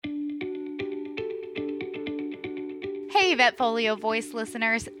Hey, Vetfolio Voice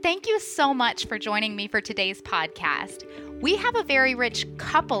listeners, thank you so much for joining me for today's podcast. We have a very rich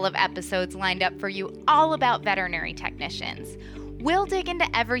couple of episodes lined up for you all about veterinary technicians. We'll dig into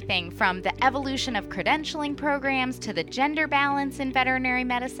everything from the evolution of credentialing programs to the gender balance in veterinary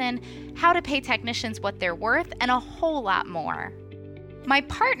medicine, how to pay technicians what they're worth, and a whole lot more. My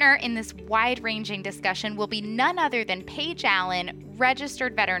partner in this wide-ranging discussion will be none other than Paige Allen,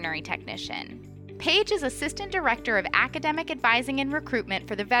 registered veterinary technician. Paige is Assistant Director of Academic Advising and Recruitment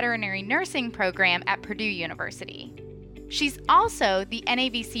for the Veterinary Nursing Program at Purdue University. She's also the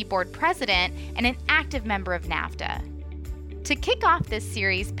NAVC Board President and an active member of NAVDA. To kick off this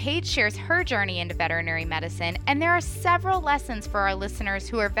series, Paige shares her journey into veterinary medicine, and there are several lessons for our listeners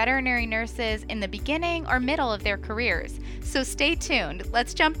who are veterinary nurses in the beginning or middle of their careers. So stay tuned.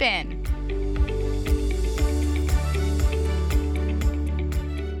 Let's jump in.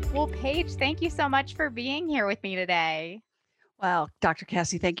 Well, Paige, thank you so much for being here with me today. Well, Dr.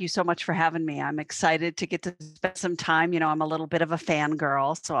 Cassi, thank you so much for having me. I'm excited to get to spend some time. I'm a little bit of a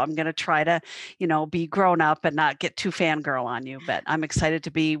fangirl, so I'm going to try to, be grown up and not get too fangirl on you, but I'm excited to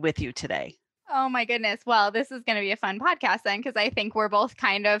be with you today. Oh my goodness. Well, this is going to be a fun podcast then, because I think we're both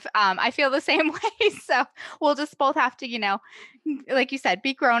kind of, I feel the same way. So we'll just both have to, like you said,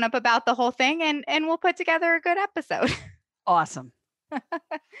 be grown up about the whole thing and we'll put together a good episode. Awesome.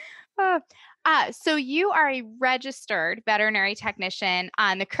 So you are a registered veterinary technician,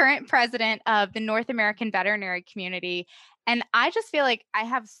 the current president of the North American veterinary community. And I just feel like I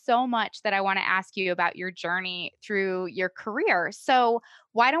have so much that I want to ask you about your journey through your career. So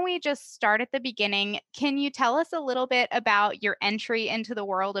why don't we just start at the beginning? Can you tell us a little bit about your entry into the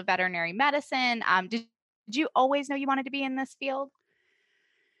world of veterinary medicine? Did you always know you wanted to be in this field?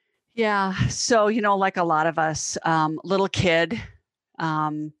 Yeah. So, like a lot of us, little kid,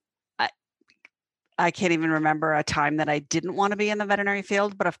 I can't even remember a time that I didn't want to be in the veterinary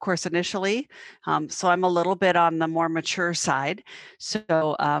field, but of course, initially, so I'm a little bit on the more mature side.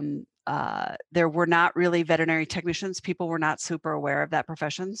 So there were not really veterinary technicians. People were not super aware of that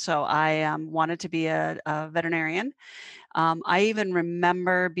profession. So I wanted to be a veterinarian. I even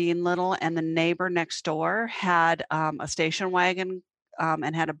remember being little and the neighbor next door had a station wagon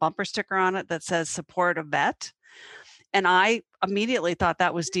and had a bumper sticker on it that says support a vet. And I immediately thought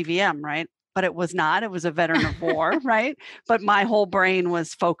that was DVM, right? But it was not. It was a veteran of war, right? But my whole brain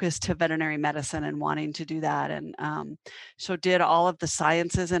was focused to veterinary medicine and wanting to do that. And so did all of the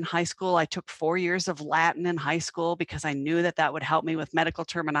sciences in high school. I took 4 years of Latin in high school because I knew that would help me with medical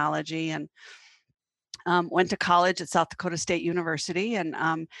terminology, and went to college at South Dakota State University, and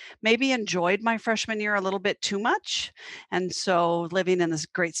maybe enjoyed my freshman year a little bit too much. And so living in this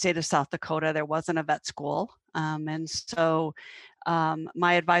great state of South Dakota, there wasn't a vet school. And so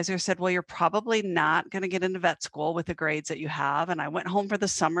my advisor said, well, you're probably not going to get into vet school with the grades that you have. And I went home for the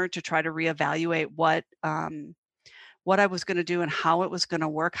summer to try to reevaluate what I was going to do and how it was going to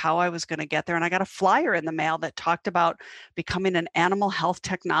work, how I was going to get there. And I got a flyer in the mail that talked about becoming an animal health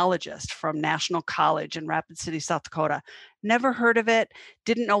technologist from National College in Rapid City, South Dakota. Never heard of it,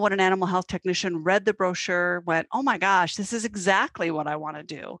 didn't know what an animal health technician, read the brochure, went, oh my gosh, this is exactly what I want to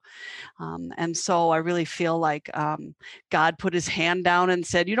do. And so I really feel like God put his hand down and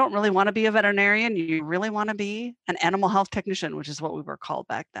said, you don't really want to be a veterinarian, you really want to be an animal health technician, which is what we were called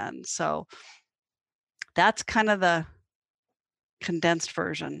back then. So that's kind of the condensed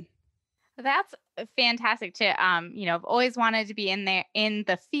version. That's fantastic to, I've always wanted to be in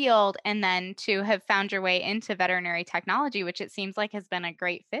the field, and then to have found your way into veterinary technology, which it seems like has been a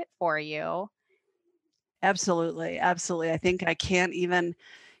great fit for you. Absolutely. Absolutely. I think I can't even,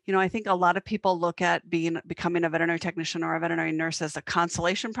 I think a lot of people look at becoming a veterinary technician or a veterinary nurse as a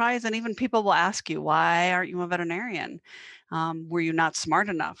consolation prize. And even people will ask you, why aren't you a veterinarian? Were you not smart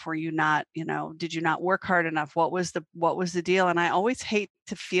enough? Were you not, did you not work hard enough? What was the deal? And I always hate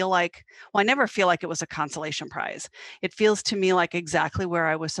to feel like, I never feel like it was a consolation prize. It feels to me like exactly where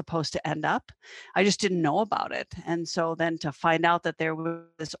I was supposed to end up. I just didn't know about it. And so then to find out that there was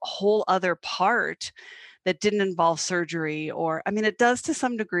this whole other part that didn't involve surgery, or, it does to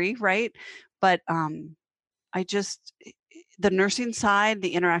some degree, right? But the nursing side,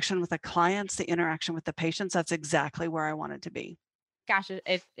 the interaction with the clients, the interaction with the patients, that's exactly where I wanted to be. Gosh,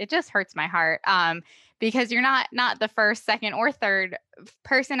 it just hurts my heart, because you're not the first, second, or third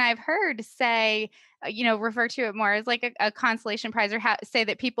person I've heard say, refer to it more as like a consolation prize, or say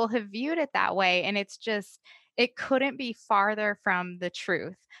that people have viewed it that way. And it's just, it couldn't be farther from the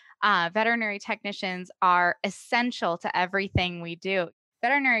truth. Veterinary technicians are essential to everything we do.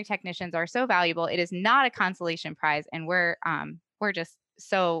 Veterinary technicians are so valuable. It is not a consolation prize, and we're just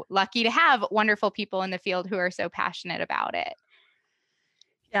so lucky to have wonderful people in the field who are so passionate about it.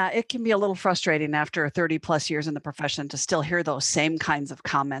 Yeah, it can be a little frustrating after 30 plus years in the profession to still hear those same kinds of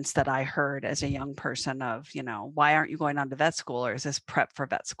comments that I heard as a young person of, why aren't you going on to vet school, or is this prep for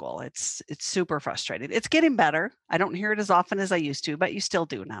vet school? It's super frustrating. It's getting better. I don't hear it as often as I used to, but you still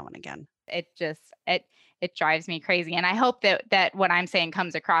do now and again. It drives me crazy. And I hope that what I'm saying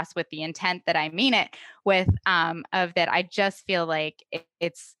comes across with the intent that I mean it with, of that. I just feel like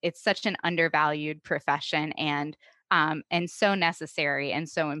it's such an undervalued profession, and so necessary and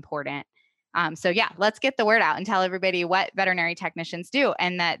so important. So yeah, let's get the word out and tell everybody what veterinary technicians do,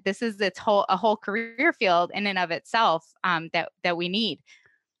 and that this is a whole career field in and of itself, that we need.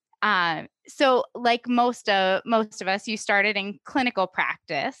 So like most of us, you started in clinical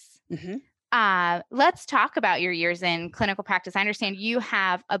practice. Mm-hmm. Let's talk about your years in clinical practice. I understand you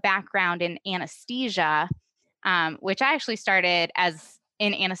have a background in anesthesia, which I actually started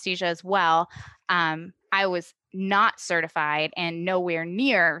in anesthesia as well. I was not certified and nowhere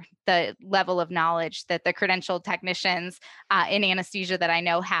near the level of knowledge that the credentialed technicians in anesthesia that I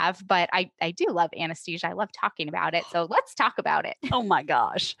know have, but I do love anesthesia. I love talking about it. So let's talk about it. Oh my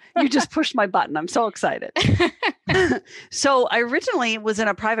gosh, you just pushed my button. I'm so excited. So I originally was in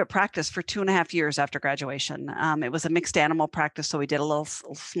a private practice for 2.5 years after graduation. It was a mixed animal practice. So we did a little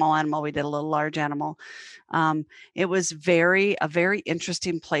small animal, we did a little large animal. It was a very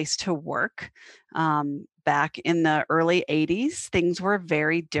interesting place to work. Back in the early 80s, things were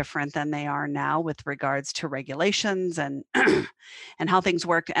very different than they are now with regards to regulations and and how things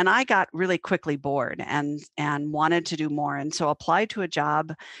worked. And I got really quickly bored and wanted to do more. And so applied to a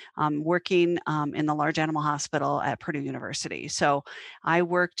job working in the large animal hospital at Purdue University. So I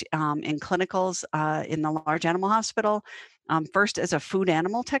worked in clinicals in the large animal hospital, first as a food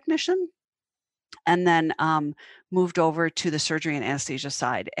animal technician, and then moved over to the surgery and anesthesia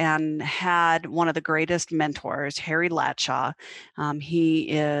side, and had one of the greatest mentors, Harry Latshaw. He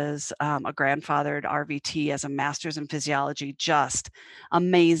is a grandfathered RVT as a master's in physiology. Just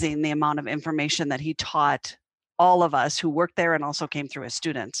amazing the amount of information that he taught all of us who worked there and also came through as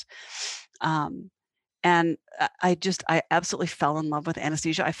students. And I absolutely fell in love with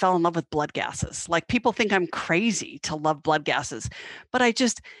anesthesia. I fell in love with blood gases. Like, people think I'm crazy to love blood gases, but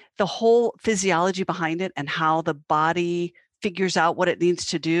the whole physiology behind it and how the body figures out what it needs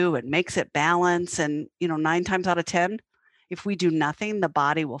to do and makes it balance. And, 9 times out of 10, if we do nothing, the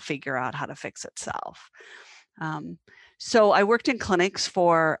body will figure out how to fix itself. So I worked in clinics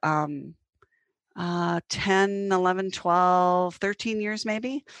for 10, 11, 12, 13 years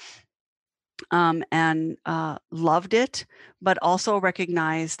maybe. And loved it, but also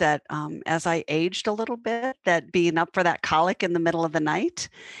recognized that as I aged a little bit, that being up for that colic in the middle of the night,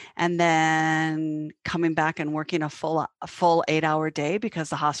 and then coming back and working a full 8-hour day because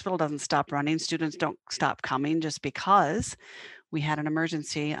the hospital doesn't stop running, students don't stop coming just because we had an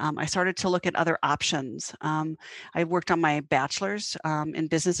emergency. I started to look at other options. I worked on my bachelor's in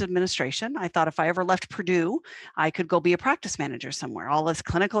business administration. I thought if I ever left Purdue, I could go be a practice manager somewhere. All this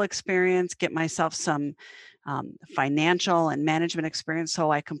clinical experience, get myself some financial and management experience.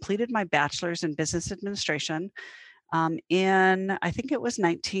 So I completed my bachelor's in business administration in, I think it was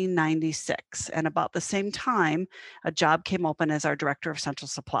 1996. And about the same time, a job came open as our director of central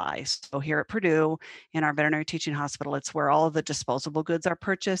supply. So here at Purdue, in our veterinary teaching hospital, it's where all of the disposable goods are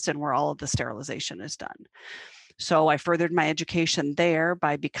purchased and where all of the sterilization is done. So I furthered my education there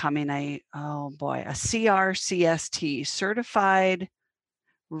by becoming a CRCST, certified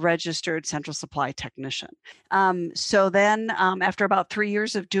registered central supply technician. So then after about 3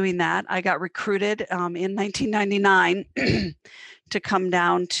 years of doing that, I got recruited in 1999 to come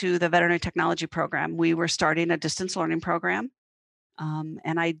down to the veterinary technology program. We were starting a distance learning program.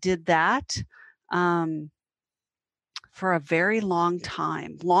 And I did that for a very long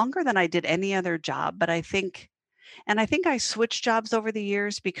time, longer than I did any other job. But I think I switched jobs over the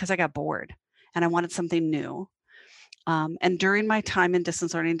years because I got bored and I wanted something new. And during my time in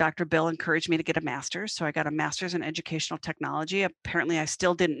distance learning, Dr. Bill encouraged me to get a master's. So I got a master's in educational technology. Apparently, I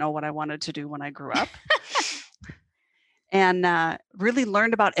still didn't know what I wanted to do when I grew up. And really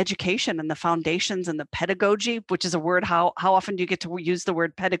learned about education and the foundations and the pedagogy, which is a word. How often do you get to use the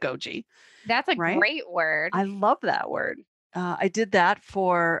word pedagogy? That's a great word. I love that word. I did that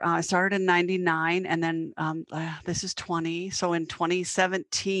I started in 99, and then this is 20. So in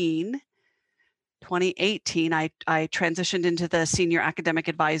 2018, I transitioned into the senior academic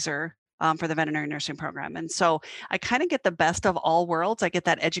advisor for the veterinary nursing program. And so I kind of get the best of all worlds. I get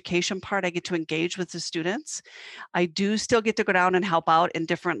that education part. I get to engage with the students. I do still get to go down and help out in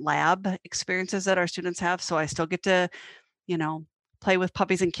different lab experiences that our students have. So I still get to, play with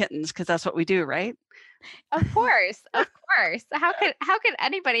puppies and kittens because that's what we do, right? Of course, of course. How could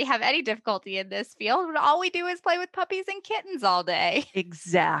anybody have any difficulty in this field? All we do is play with puppies and kittens all day.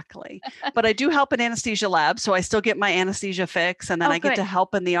 Exactly. But I do help in anesthesia lab, so I still get my anesthesia fix, and then Oh, I get good. to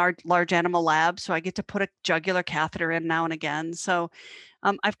help in the large animal lab, so I get to put a jugular catheter in now and again. So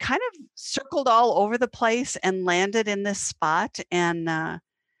I've kind of circled all over the place and landed in this spot, and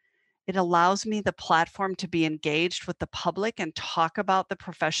it allows me the platform to be engaged with the public and talk about the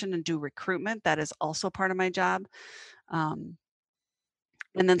profession and do recruitment. That is also part of my job. Um,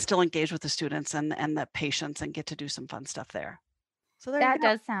 and then still engage with the students and the patients and get to do some fun stuff there. So there you That go.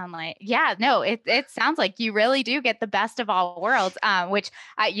 does sound like, yeah, no, it sounds like you really do get the best of all worlds, which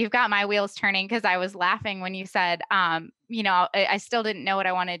you've got my wheels turning because I was laughing when you said, I still didn't know what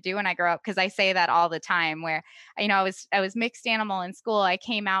I wanted to do when I grow up, because I say that all the time where, I was mixed animal in school. I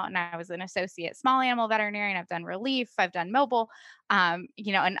came out and I was an associate small animal veterinarian. I've done relief, I've done mobile, and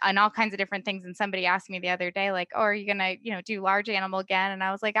all kinds of different things. And somebody asked me the other day, like, oh, are you going to, do large animal again? And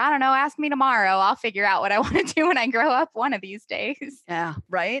I was like, I don't know, ask me tomorrow. I'll figure out what I want to do when I grow up one of these days. Yeah,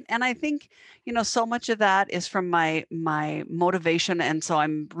 right. And I think, so much of that is from my motivation. And so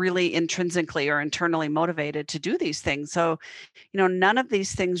I'm really intrinsically or internally motivated to do these things. So, none of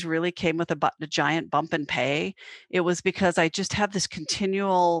these things really came with a giant bump in pay. It was because I just have this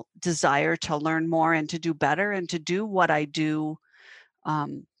continual desire to learn more and to do better and to do what I do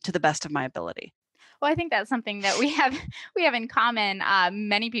to the best of my ability. Well, I think that's something that we have in common.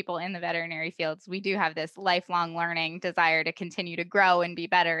 Many people in the veterinary fields, we do have this lifelong learning desire to continue to grow and be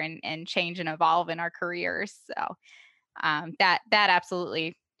better and change and evolve in our careers. So that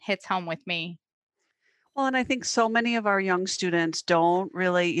absolutely hits home with me. Well, and I think so many of our young students don't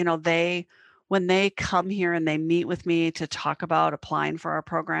really, when they come here and they meet with me to talk about applying for our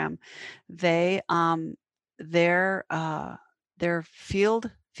program, they their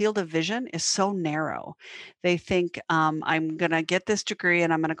field of vision is so narrow. They think I'm going to get this degree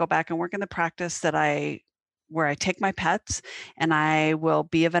and I'm going to go back and work in the practice where I take my pets, and I will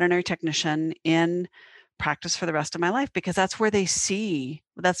be a veterinary technician in practice for the rest of my life, because that's where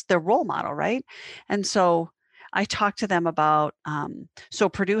that's their role model, right? And so I talk to them about, so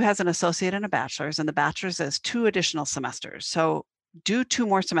Purdue has an associate and a bachelor's, and the bachelor's is 2 additional semesters. So do 2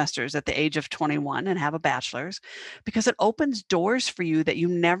 more semesters at the age of 21 and have a bachelor's, because it opens doors for you that you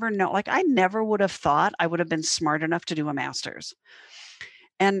never know. Like, I never would have thought I would have been smart enough to do a master's.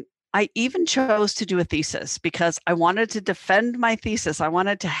 And I even chose to do a thesis because I wanted to defend my thesis. I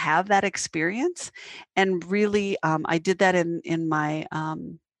wanted to have that experience. And really, I did that in my,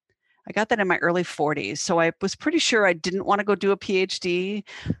 I got that in my early 40s. So I was pretty sure I didn't want to go do a PhD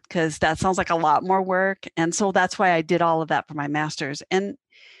because that sounds like a lot more work. And so that's why I did all of that for my master's. And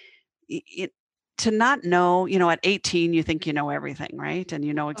to not know, at 18, you think you know everything, right? And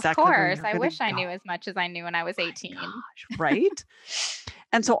you know Of exactly where course, you're I going wish to I go. knew as much as I knew when I was My 18. gosh, right?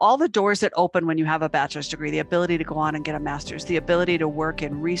 And so all the doors that open when you have a bachelor's degree, the ability to go on and get a master's, the ability to work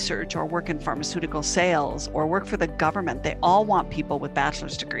in research or work in pharmaceutical sales or work for the government, they all want people with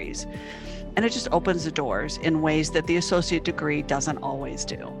bachelor's degrees. And it just opens the doors in ways that the associate degree doesn't always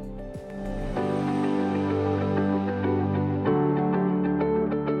do.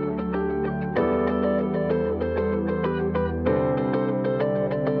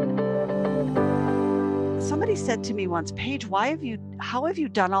 Somebody said to me once, Paige, how have you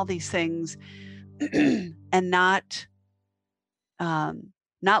done all these things and not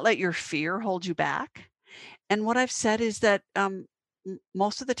let your fear hold you back? And what I've said is that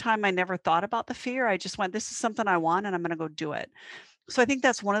most of the time I never thought about the fear. I just went, this is something I want and I'm going to go do it. So I think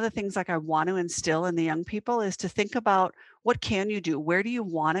that's one of the things like I want to instill in the young people is to think about, what can you do? Where do you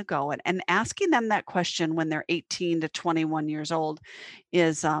want to go? And asking them that question when they're 18 to 21 years old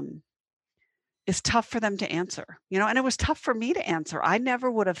is tough for them to answer, and it was tough for me to answer. I never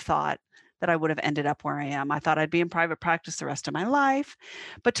would have thought that I would have ended up where I am. I thought I'd be in private practice the rest of my life,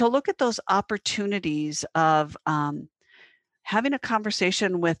 but to look at those opportunities of having a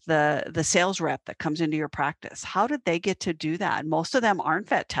conversation with the sales rep that comes into your practice. How did they get to do that? Most of them aren't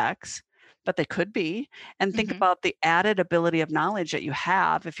vet techs, but they could be. And think about the added ability of knowledge that you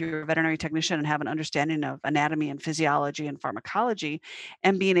have if you're a veterinary technician and have an understanding of anatomy and physiology and pharmacology,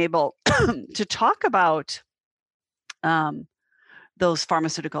 and being able to talk about those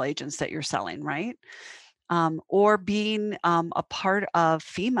pharmaceutical agents that you're selling, right? Or being a part of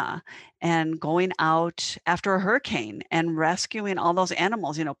FEMA and going out after a hurricane and rescuing all those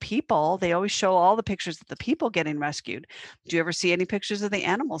animals. People, they always show all the pictures of the people getting rescued. Do you ever see any pictures of the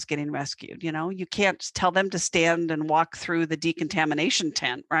animals getting rescued? You can't tell them to stand and walk through the decontamination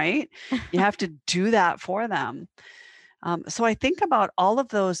tent, right? You have to do that for them. So I think about all of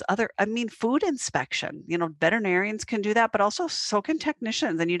those other, I mean, food inspection, veterinarians can do that, but also so can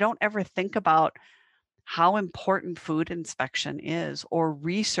technicians. And you don't ever think about how important food inspection is, or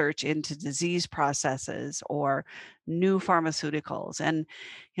research into disease processes or new pharmaceuticals. And,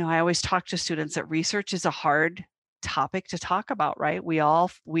 I always talk to students that research is a hard topic to talk about, right? We all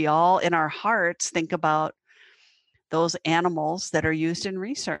in our hearts think about those animals that are used in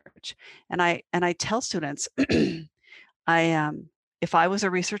research. And I tell students, I if I was a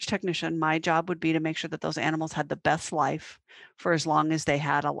research technician, my job would be to make sure that those animals had the best life for as long as they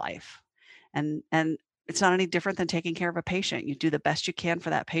had a life. And it's not any different than taking care of a patient. You do the best you can for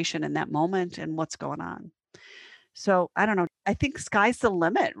that patient in that moment and what's going on. So I don't know. I think sky's the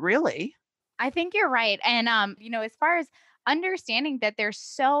limit, really. I think you're right. And as far as understanding that there's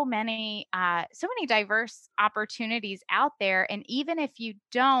so many diverse opportunities out there, and even if you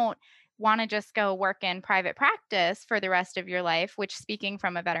don't want to just go work in private practice for the rest of your life, which, speaking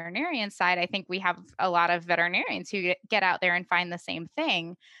from a veterinarian side, I think we have a lot of veterinarians who get out there and find the same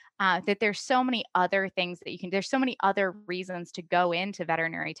thing. That there's so many other things that there's so many other reasons to go into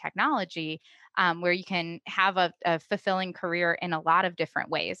veterinary technology, where you can have a fulfilling career in a lot of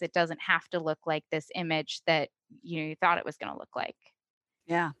different ways. It doesn't have to look like this image that you thought it was going to look like.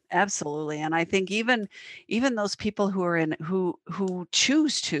 Yeah, absolutely. And I think even those people who are in who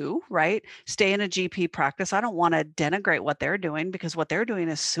choose to, right, stay in a GP practice, I don't want to denigrate what they're doing, because what they're doing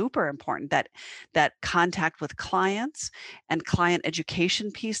is super important. That contact with clients and client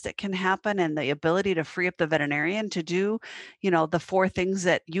education piece that can happen, and the ability to free up the veterinarian to do, the four things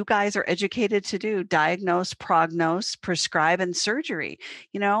that you guys are educated to do: diagnose, prognose, prescribe, and surgery.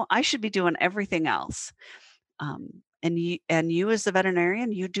 I should be doing everything else. And you as the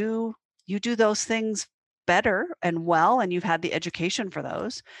veterinarian, you do those things better and well, and you've had the education for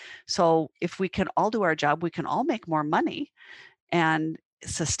those. So if we can all do our job, we can all make more money and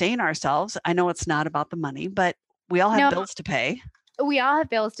sustain ourselves. I know it's not about the money, but we all have No, bills to pay. we all have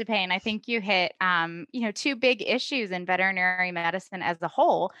bills to pay, and I think you hit, two big issues in veterinary medicine as a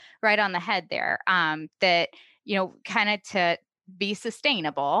whole, right on the head there. That kind of to be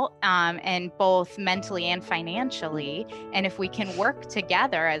sustainable, and both mentally and financially. And if we can work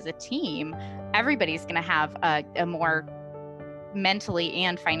together as a team, everybody's going to have a more mentally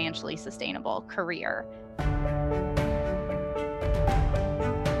and financially sustainable career.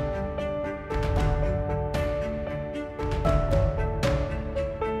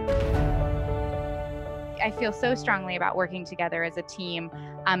 I feel so strongly about working together as a team,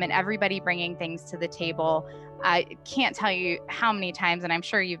 and everybody bringing things to the table. I can't tell you how many times, and I'm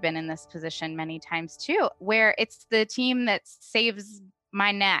sure you've been in this position many times too, where it's the team that saves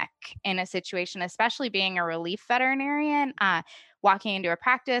my neck in a situation, especially being a relief veterinarian, walking into a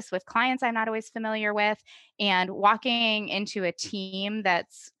practice with clients I'm not always familiar with, and walking into a team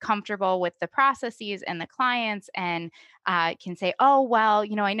that's comfortable with the processes and the clients, and can say, oh, well,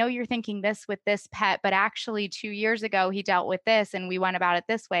 I know you're thinking this with this pet, but actually 2 years ago, he dealt with this and we went about it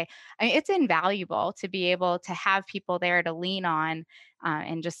this way. I mean, it's invaluable to be able to have people there to lean on,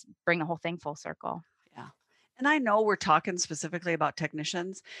 and just bring the whole thing full circle. Yeah. And I know we're talking specifically about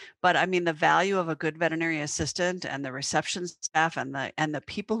technicians, but I mean the value of a good veterinary assistant and the reception staff and the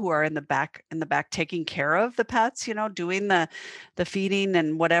people who are in the back taking care of the pets, doing the feeding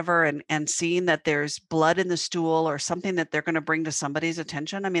and whatever, and seeing that there's blood in the stool or something that they're going to bring to somebody's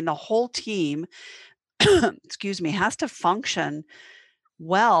attention. I mean, the whole team, excuse me, has to function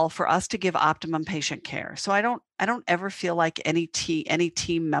well for us to give optimum patient care. So I don't ever feel like any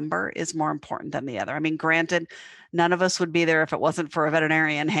team member is more important than the other. I mean, granted, none of us would be there if it wasn't for a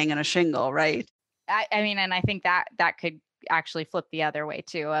veterinarian hanging a shingle, right? I mean, and I think that could actually flip the other way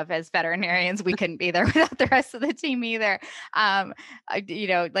too, of, as veterinarians, we couldn't be there without the rest of the team either.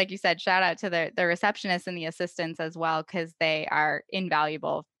 Like you said, shout out to the receptionists and the assistants as well, because they are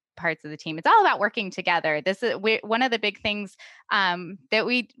invaluable parts of the team. It's all about working together. This is one of the big things, that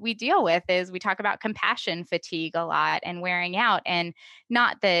we deal with, is we talk about compassion fatigue a lot and wearing out, and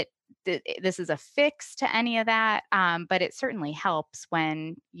not that this is a fix to any of that, but it certainly helps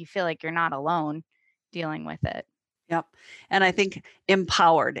when you feel like you're not alone dealing with it. Yep. And I think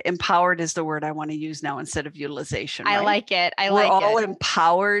empowered is the word I want to use now instead of utilization, I right? like it. I We're like all it.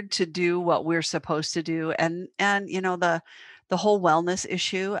 empowered to do what we're supposed to do. And the whole wellness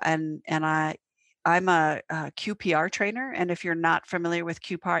issue, I'm a QPR trainer, and if you're not familiar with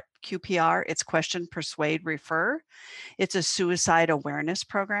QPR, it's question, persuade, refer. It's a suicide awareness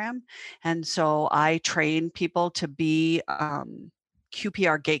program. And so I train people to be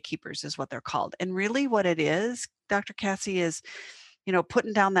QPR gatekeepers is what they're called. And really what it is, Dr. Cassie, is,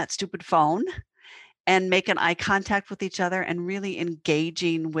 putting down that stupid phone and making eye contact with each other and really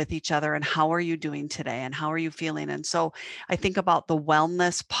engaging with each other. And how are you doing today? And how are you feeling? And so I think about the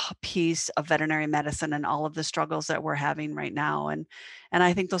wellness piece of veterinary medicine and all of the struggles that we're having right now. And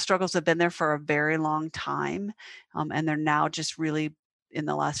I think those struggles have been there for a very long time. And they're now just really in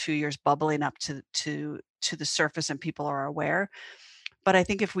the last few years bubbling up to the surface, and people are aware. But I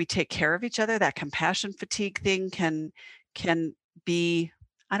think if we take care of each other, that compassion fatigue thing can be,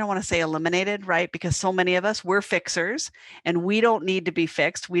 I don't want to say eliminated, right? Because so many of us, we're fixers and we don't need to be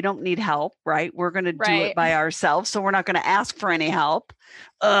fixed. We don't need help, right? We're going to do it by ourselves. So we're not going to ask for any help.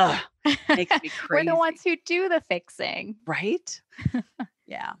 Ugh, makes me crazy. We're the ones who do the fixing. Right?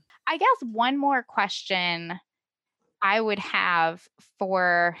 Yeah. I guess one more question I would have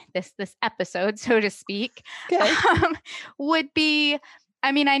for this episode, so to speak, Okay. would be,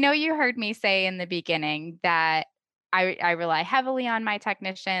 I mean, I know you heard me say in the beginning that I rely heavily on my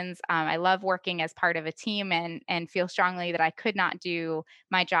technicians. I love working as part of a team and feel strongly that I could not do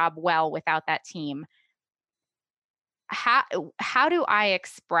my job well without that team. How do I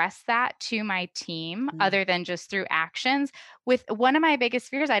express that to my team other than just through actions? With one of my biggest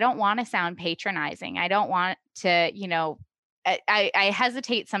fears, I don't want to sound patronizing. I don't want to, I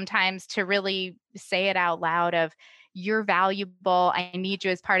hesitate sometimes to really say it out loud of, you're valuable. I need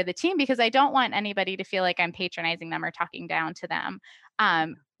you as part of the team, because I don't want anybody to feel like I'm patronizing them or talking down to them.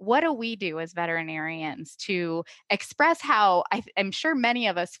 What do we do as veterinarians to express how I'm sure many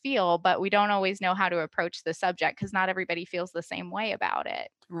of us feel, but we don't always know how to approach the subject because not everybody feels the same way about it.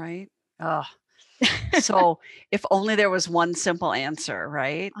 Right. Oh, so if only there was one simple answer,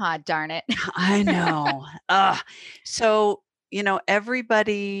 right? Ah, darn it. I know. So,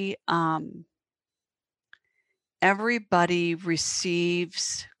 everybody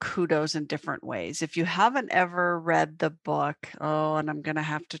receives kudos in different ways. If you haven't ever read the book, and I'm going to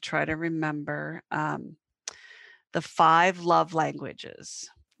have to try to remember, The 5 Love Languages.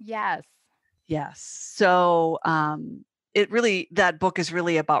 Yes. Yes. So, that book is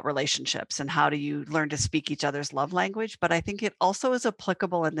really about relationships and how do you learn to speak each other's love language. But I think it also is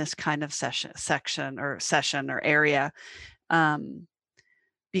applicable in this kind of session or area,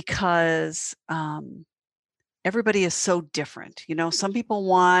 because everybody is so different. Some people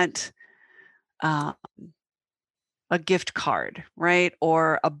want a gift card, right?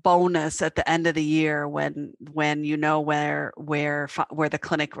 Or a bonus at the end of the year when where the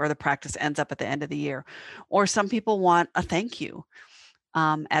clinic or the practice ends up at the end of the year. Or some people want a thank you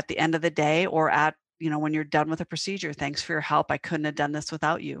at the end of the day, or when you're done with a procedure. Thanks for your help. I couldn't have done this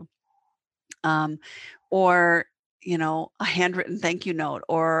without you. Or a handwritten thank you note,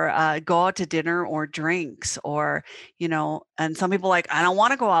 or go out to dinner or drinks, or, and some people like, I don't want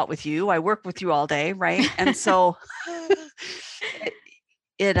to go out with you. I work with you all day. Right. And so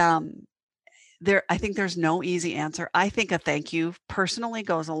I think there's no easy answer. I think a thank you personally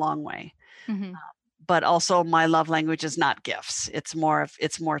goes a long way. Mm-hmm. But also my love language is not gifts. It's more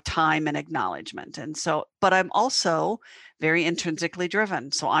time and acknowledgement. And so, but I'm also very intrinsically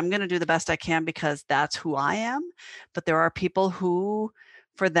driven. So I'm going to do the best I can because that's who I am. But there are people who,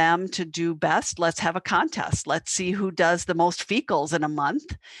 for them to do best, let's have a contest. Let's see who does the most fecals in a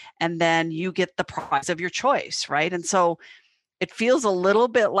month. And then you get the prize of your choice. Right. And so it feels a little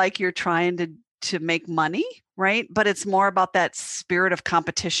bit like you're trying to make money. Right. But it's more about that spirit of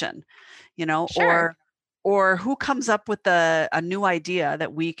competition, Sure. or who comes up with a new idea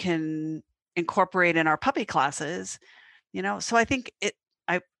that we can incorporate in our puppy classes, So I think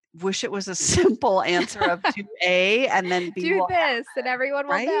I wish it was a simple answer of do A and then B. Do this and everyone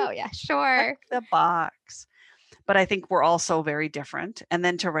will know. Yeah, sure. Check the box. But I think we're all so very different. And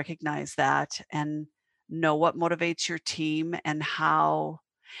then to recognize that and know what motivates your team and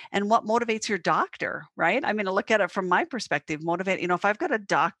what motivates your doctor, right? I mean, to look at it from my perspective, if I've got a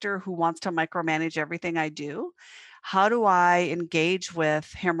doctor who wants to micromanage everything I do, how do I engage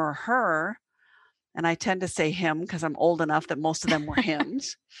with him or her? And I tend to say him because I'm old enough that most of them were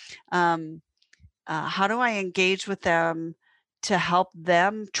hims. How do I engage with them to help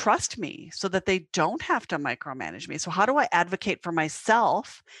them trust me so that they don't have to micromanage me? So how do I advocate for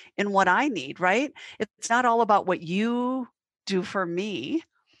myself in what I need, right? It's not all about what you do for me,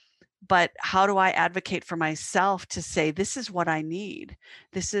 but how do I advocate for myself to say, this is what I need.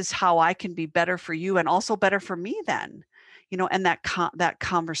 This is how I can be better for you and also better for me then, and that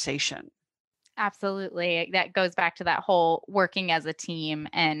conversation. Absolutely. That goes back to that whole working as a team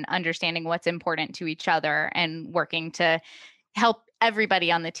and understanding what's important to each other and working to help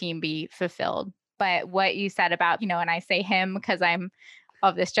everybody on the team be fulfilled. But what you said about, and I say him because I'm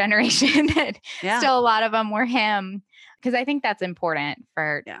of this generation that still a lot of them were him. Because I think that's important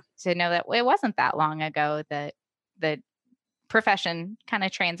to know that it wasn't that long ago that the profession kind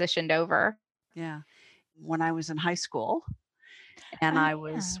of transitioned over. Yeah. When I was in high school and Oh, I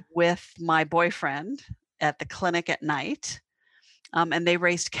was with my boyfriend at the clinic at night, and they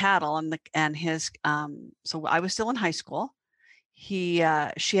raised cattle and his, so I was still in high school. She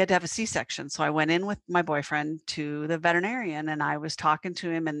had to have a C-section. So I went in with my boyfriend to the veterinarian and I was talking to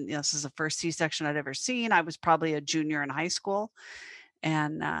him, and this is the first C-section I'd ever seen. I was probably a junior in high school.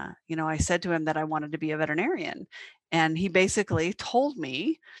 And, I said to him that I wanted to be a veterinarian. And he basically told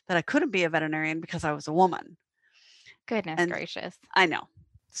me that I couldn't be a veterinarian because I was a woman. Goodness And gracious. I know.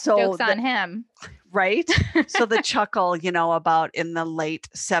 So joke's on him. Right. So the chuckle, about in the late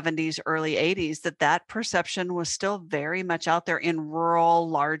 70s, early 80s, that perception was still very much out there in rural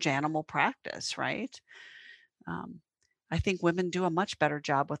large animal practice, right? I think women do a much better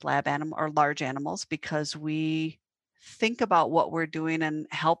job with lab animal or large animals because we think about what we're doing and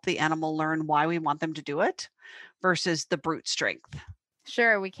help the animal learn why we want them to do it versus the brute strength.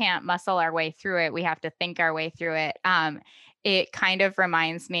 Sure, we can't muscle our way through it. We have to think our way through it. It kind of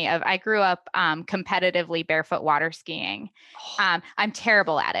reminds me of, I grew up competitively barefoot water skiing. I'm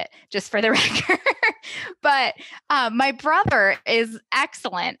terrible at it, just for the record. But my brother is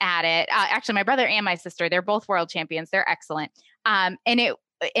excellent at it. Actually, my brother and my sister, they're both world champions. They're excellent. And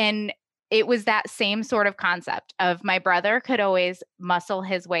it was that same sort of concept of my brother could always muscle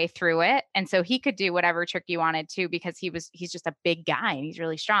his way through it. And so he could do whatever trick you wanted to because he's just a big guy and he's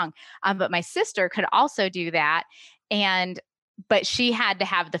really strong. But my sister could also do that. But she had to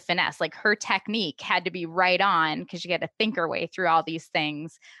have the finesse, like her technique had to be right on because she had to think her way through all these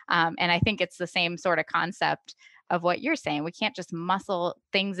things. And I think it's the same sort of concept of what you're saying. We can't just muscle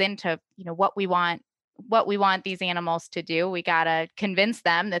things into, what we want these animals to do. We got to convince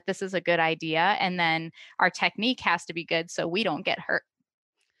them that this is a good idea. And then our technique has to be good so we don't get hurt.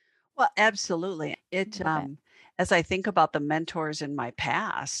 Well, absolutely. As I think about the mentors in my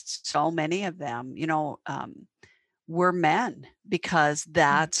past, so many of them, were men because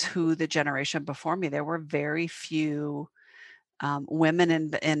that's who the generation before me, there were very few women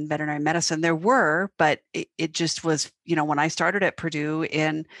in veterinary medicine. There were, but it just was, when I started at Purdue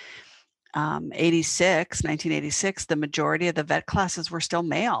in 1986, the majority of the vet classes were still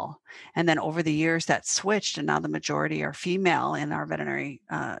male. And then over the years that switched and now the majority are female in our veterinary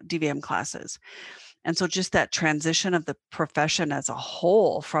DVM classes. And so just that transition of the profession as a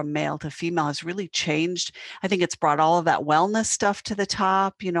whole from male to female has really changed. I think it's brought all of that wellness stuff to the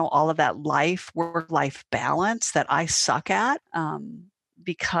top, all of that work-life balance that I suck at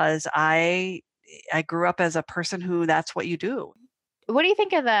because I grew up as a person who that's what you do. What do you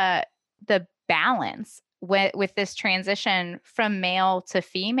think of the balance with this transition from male to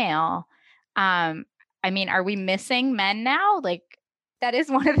female? Are we missing men now? Like, that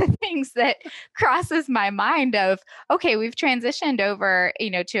is one of the things that crosses my mind of, okay, we've transitioned over,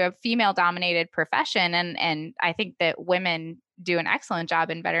 to a female dominated profession. And I think that women do an excellent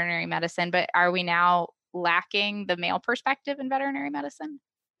job in veterinary medicine, but are we now lacking the male perspective in veterinary medicine?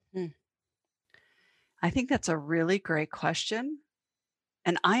 I think that's a really great question.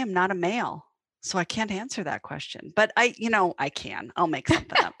 And I am not a male, so I can't answer that question, but I can, I'll make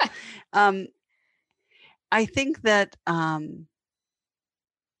something up. I think that,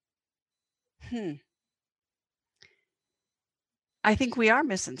 I think we are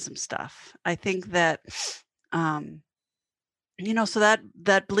missing some stuff. I think that, so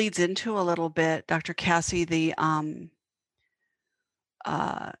that bleeds into a little bit, Dr. Cassi,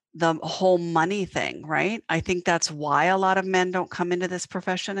 the whole money thing, right? I think that's why a lot of men don't come into this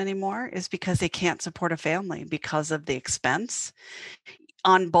profession anymore, is because they can't support a family because of the expense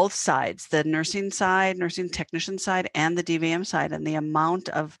on both sides, the nursing technician side and the DVM side, and the amount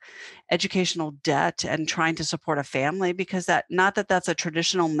of educational debt and trying to support a family, because not that that's a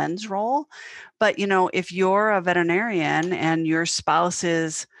traditional men's role, but if you're a veterinarian and your spouse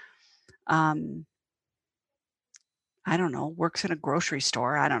is, I don't know, works in a grocery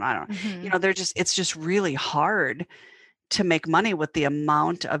store. I don't know. Mm-hmm. It's just really hard to make money with the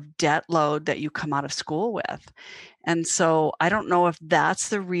amount of debt load that you come out of school with. And so I don't know if that's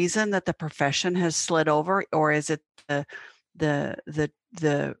the reason that the profession has slid over, or is it the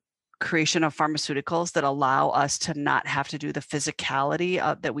creation of pharmaceuticals that allow us to not have to do the physicality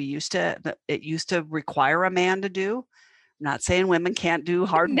that it used to require a man to do. I'm not saying women can't do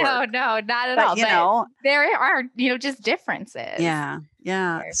hard work. No, not at all. But there are, just differences. Yeah.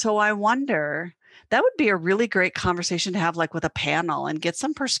 So I wonder, that would be a really great conversation to have, like with a panel, and get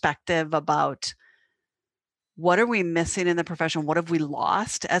some perspective about what are we missing in the profession? What have we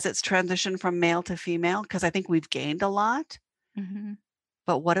lost as it's transitioned from male to female? Because I think we've gained a lot,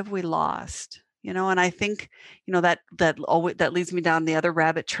 but what have we lost? And I think, that leads me down the other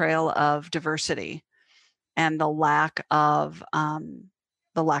rabbit trail of diversity and the lack of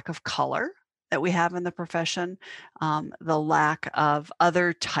color that we have in the profession, the lack of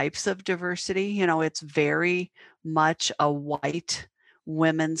other types of diversity. It's very much a white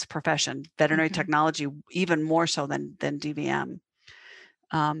women's profession, veterinary technology, even more so than DVM.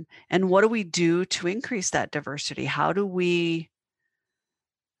 And what do we do to increase that diversity? How do we,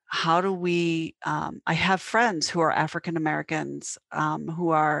 I have friends who are African Americans, who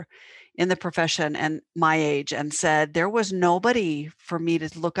are in the profession and my age, and said, there was nobody for me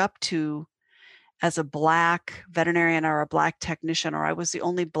to look up to as a Black veterinarian or a Black technician, or I was the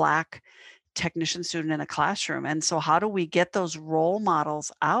only Black technician student in a classroom. And so how do we get those role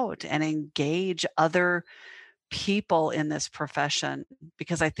models out and engage other people in this profession?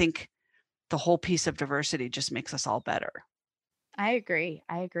 Because I think the whole piece of diversity just makes us all better. I agree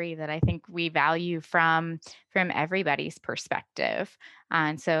that I think we value from everybody's perspective.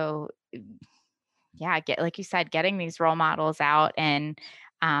 And so, like you said, getting these role models out and,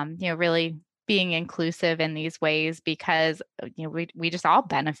 really being inclusive in these ways, because, we just all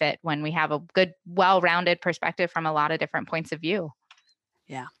benefit when we have a good, well-rounded perspective from a lot of different points of view.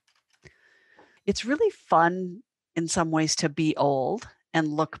 Yeah. It's really fun in some ways to be old and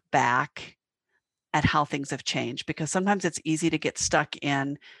look back at how things have changed, because sometimes it's easy to get stuck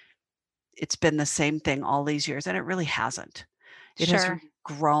in, it's been the same thing all these years, and it really hasn't. It has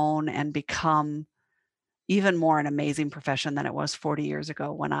grown and become even more an amazing profession than it was 40 years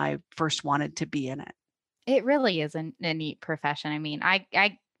ago when I first wanted to be in it. It really is a neat profession. I mean,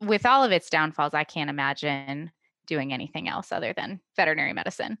 I with all of its downfalls, I can't imagine doing anything else other than veterinary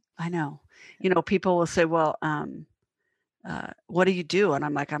medicine. I know. People will say, well, what do you do? And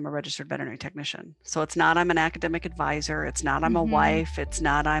I'm like, I'm a registered veterinary technician. So it's not I'm an academic advisor. It's not I'm a wife. It's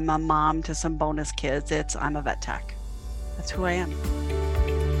not I'm a mom to some bonus kids. It's I'm a vet tech. That's who I am.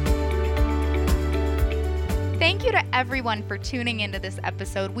 Thank you to everyone for tuning into this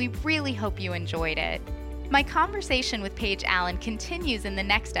episode. We really hope you enjoyed it. My conversation with Paige Allen continues in the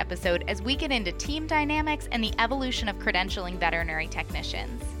next episode as we get into team dynamics and the evolution of credentialing veterinary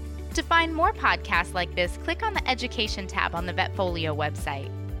technicians. To find more podcasts like this, click on the Education tab on the Vetfolio website.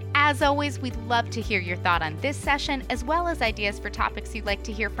 As always, we'd love to hear your thought on this session, as well as ideas for topics you'd like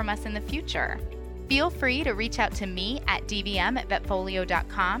to hear from us in the future. Feel free to reach out to me at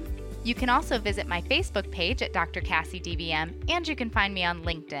dvm@vetfolio.com. You can also visit my Facebook page at Dr. Cassi DVM, and you can find me on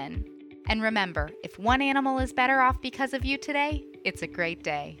LinkedIn. And remember, if one animal is better off because of you today, it's a great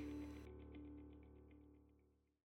day.